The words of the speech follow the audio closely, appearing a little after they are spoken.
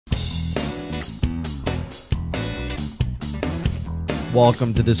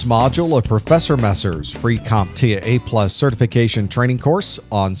Welcome to this module of Professor Messer's free CompTIA A+ certification training course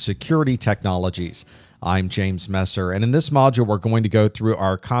on security technologies. I'm James Messer, and in this module, we're going to go through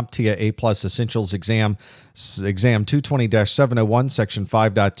our CompTIA A+ Essentials exam 220-701, Section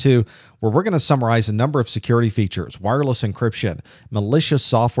 5.2, where we're going to summarize a number of security features: wireless encryption, malicious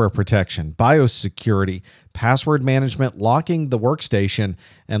software protection, biosecurity, password management, locking the workstation,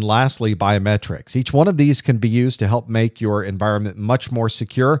 and lastly, biometrics. Each one of these can be used to help make your environment much more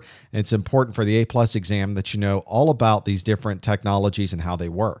secure, and it's important for the A+ exam that you know all about these different technologies and how they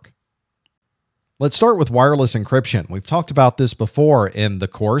work. Let's start with wireless encryption. We've talked about this before in the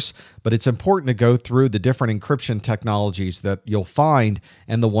course, but it's important to go through the different encryption technologies that you'll find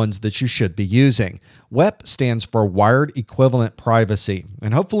and the ones that you should be using. WEP stands for Wired Equivalent Privacy,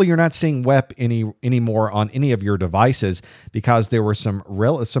 and hopefully you're not seeing WEP anymore on any of your devices because there were some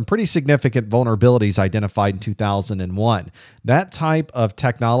pretty significant vulnerabilities identified in 2001. That type of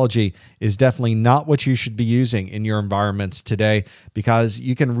technology is definitely not what you should be using in your environments today, because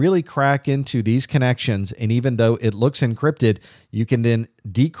you can really crack into these connections, and even though it looks encrypted, you can then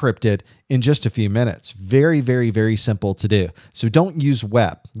decrypt it in just a few minutes. Very, very, very simple to do. So don't use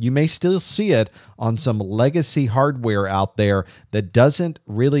WEP. You may still see it on some legacy hardware out there that doesn't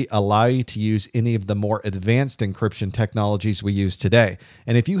really allow you to use any of the more advanced encryption technologies we use today.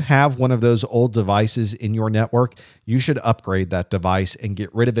 And if you have one of those old devices in your network, you should upgrade that device and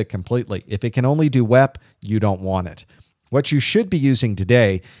get rid of it completely. If it can only do WEP, you don't want it. What you should be using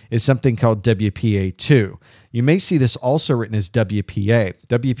today is something called WPA2. You may see this also written as WPA.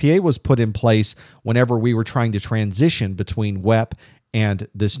 WPA was put in place whenever we were trying to transition between WEP and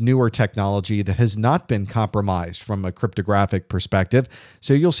this newer technology that has not been compromised from a cryptographic perspective.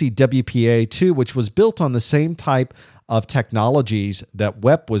 So you'll see WPA2, which was built on the same type of technologies that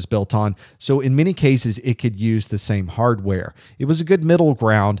WEP was built on. So in many cases, it could use the same hardware. It was a good middle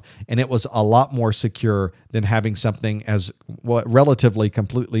ground, and it was a lot more secure than having something as relatively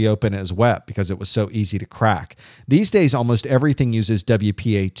completely open as WEP, because it was so easy to crack. These days, almost everything uses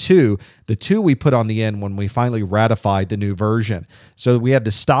WPA2, the 2 we put on the end when we finally ratified the new version. So we had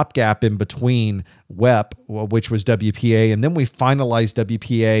the stopgap in between WEP, which was WPA, and then we finalized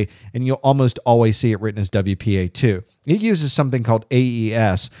WPA, and you'll almost always see it written as WPA2. It uses something called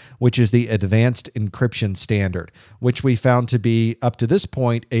AES, which is the Advanced Encryption Standard, which we found to be, up to this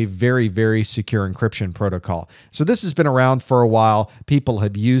point, a very, very secure encryption protocol. So this has been around for a while. People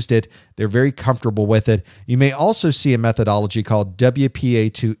have used it. They're very comfortable with it. You may also see a methodology called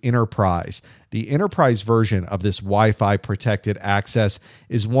WPA2 Enterprise. The enterprise version of this Wi-Fi protected access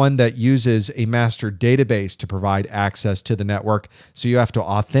is one that uses a master database to provide access to the network, so you have to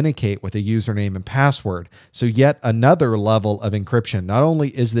authenticate with a username and password. So yet another level of encryption. Not only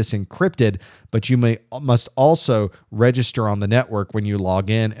is this encrypted, but you must also register on the network when you log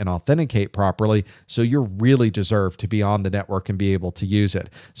in and authenticate properly, so you really deserve to be on the network and be able to use it.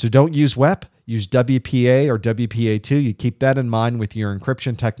 So don't use WEP. Use WPA or WPA2. You keep that in mind with your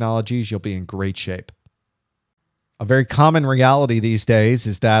encryption technologies, you'll be in great shape. A very common reality these days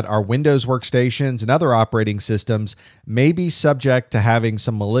is that our Windows workstations and other operating systems may be subject to having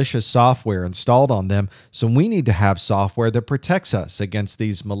some malicious software installed on them, so we need to have software that protects us against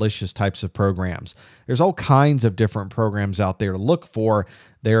these malicious types of programs. There's all kinds of different programs out there to look for.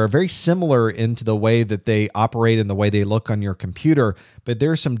 They are very similar into the way that they operate and the way they look on your computer, but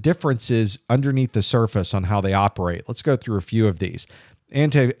there are some differences underneath the surface on how they operate. Let's go through a few of these.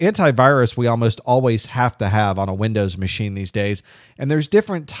 Antivirus we almost always have to have on a Windows machine these days, and there's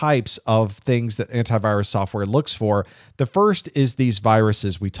different types of things that antivirus software looks for. The first is these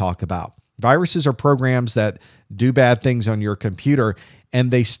viruses we talk about. Viruses are programs that do bad things on your computer, and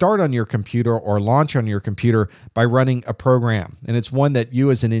they start on your computer or launch on your computer by running a program. And it's one that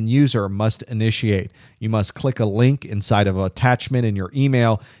you as an end user must initiate. You must click a link inside of an attachment in your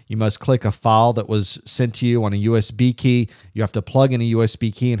email. You must click a file that was sent to you on a USB key. You have to plug in a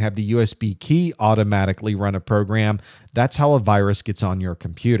USB key and have the USB key automatically run a program. That's how a virus gets on your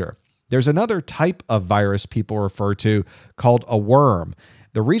computer. There's another type of virus people refer to called a worm.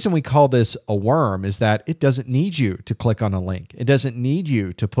 The reason we call this a worm is that it doesn't need you to click on a link. It doesn't need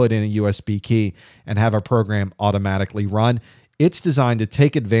you to put in a USB key and have a program automatically run. It's designed to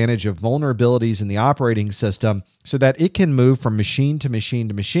take advantage of vulnerabilities in the operating system so that it can move from machine to machine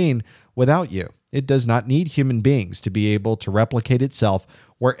to machine without you. It does not need human beings to be able to replicate itself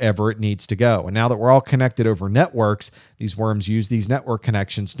wherever it needs to go. And now that we're all connected over networks, these worms use these network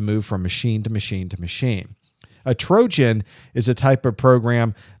connections to move from machine to machine to machine. A Trojan is a type of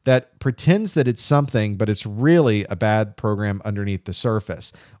program that pretends that it's something, but it's really a bad program underneath the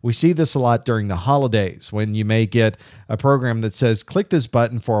surface. We see this a lot during the holidays when you may get a program that says, click this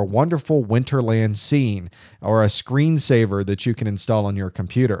button for a wonderful Winterland scene, or a screensaver that you can install on your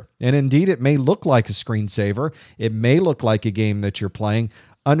computer. And indeed, it may look like a screensaver. It may look like a game that you're playing.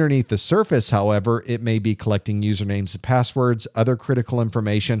 Underneath the surface, however, it may be collecting usernames and passwords, other critical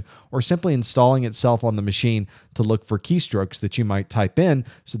information, or simply installing itself on the machine to look for keystrokes that you might type in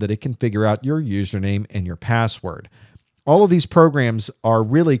so that it can figure out your username and your password. All of these programs are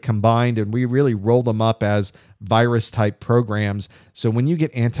really combined, and we really roll them up as virus-type programs. So when you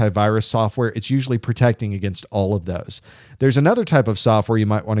get antivirus software, it's usually protecting against all of those. There's another type of software you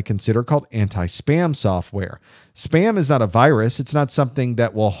might want to consider called anti-spam software. Spam is not a virus. It's not something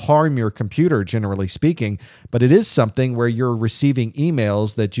that will harm your computer, generally speaking, but it is something where you're receiving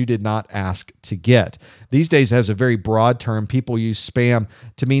emails that you did not ask to get. These days, it has a very broad term. People use spam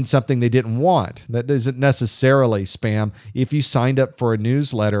to mean something they didn't want. That isn't necessarily spam. If you signed up for a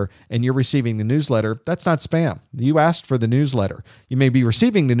newsletter and you're receiving the newsletter, that's not spam. You asked for the newsletter. You may be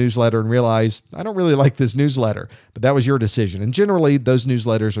receiving the newsletter and realize, I don't really like this newsletter, but that was your decision. And generally, those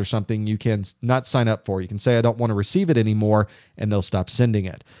newsletters are something you can not sign up for. You can say, I don't want to receive it anymore, and they'll stop sending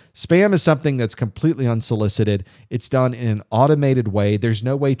it. Spam is something that's completely unsolicited. It's done in an automated way. There's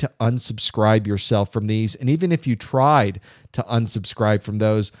no way to unsubscribe yourself from these. And even if you tried to unsubscribe from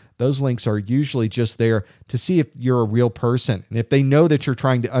those links are usually just there to see if you're a real person. And if they know that you're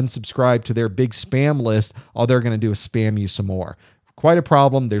trying to unsubscribe to their big spam list, all they're going to do is spam you some more. Quite a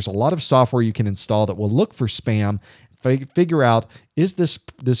problem. There's a lot of software you can install that will look for spam, figure out, is this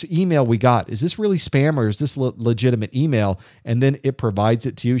email we got, is this really spam or is this legitimate email? And then it provides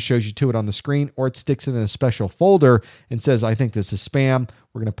it to you, shows you to it on the screen, or it sticks it in a special folder and says, I think this is spam.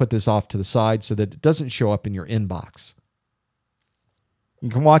 We're going to put this off to the side so that it doesn't show up in your inbox. You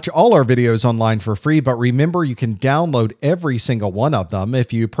can watch all our videos online for free, but remember, you can download every single one of them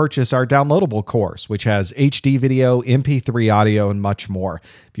if you purchase our downloadable course, which has HD video, MP3 audio, and much more.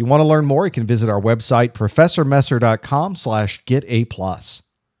 If you want to learn more, you can visit our website, professormesser.com/geta+.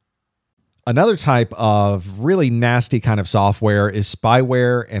 Another type of really nasty kind of software is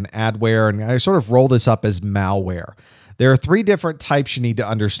spyware and adware, and I sort of roll this up as malware. There are three different types you need to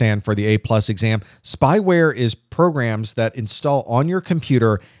understand for the A+ exam. Spyware is programs that install on your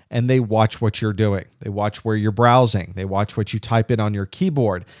computer and they watch what you're doing. They watch where you're browsing. They watch what you type in on your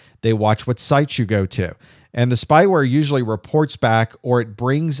keyboard. They watch what sites you go to. And the spyware usually reports back, or it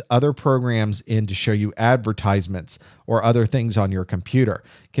brings other programs in to show you advertisements or other things on your computer.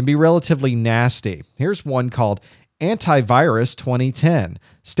 It can be relatively nasty. Here's one called Antivirus 2010.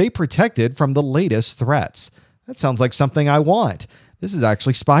 Stay protected from the latest threats. That sounds like something I want. This is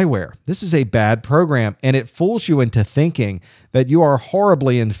actually spyware. This is a bad program, and it fools you into thinking that you are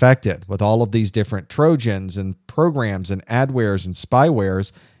horribly infected with all of these different Trojans and programs and adwares and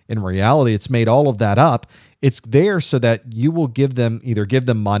spywares. In reality, it's made all of that up. It's there so that you will either give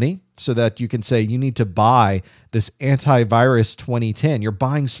them money so that you can say you need to buy this Antivirus 2010. You're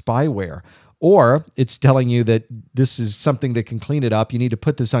buying spyware. Or it's telling you that this is something that can clean it up. You need to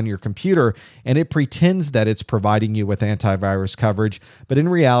put this on your computer, and it pretends that it's providing you with antivirus coverage. But in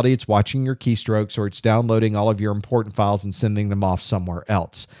reality, it's watching your keystrokes, or it's downloading all of your important files and sending them off somewhere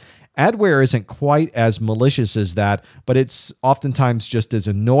else. Adware isn't quite as malicious as that, but it's oftentimes just as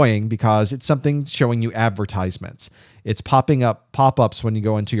annoying because it's something showing you advertisements. It's popping up pop-ups when you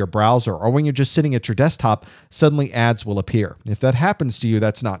go into your browser, or when you're just sitting at your desktop, suddenly ads will appear. If that happens to you,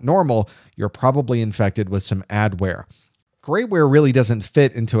 that's not normal. You're probably infected with some adware. Grayware really doesn't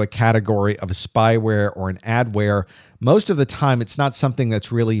fit into a category of a spyware or an adware. Most of the time, it's not something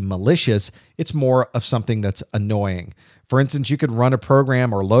that's really malicious. It's more of something that's annoying. For instance, you could run a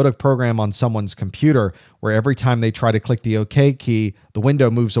program or load a program on someone's computer where every time they try to click the OK key, the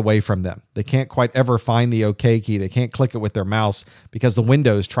window moves away from them. They can't quite ever find the OK key. They can't click it with their mouse because the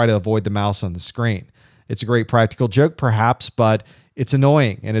windows try to avoid the mouse on the screen. It's a great practical joke, perhaps, but it's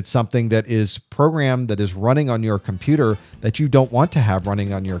annoying, and it's something that is programmed, that is running on your computer that you don't want to have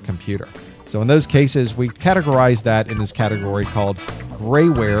running on your computer. So in those cases, we categorize that in this category called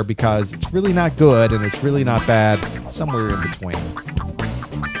grayware because it's really not good and it's really not bad. It's somewhere in between.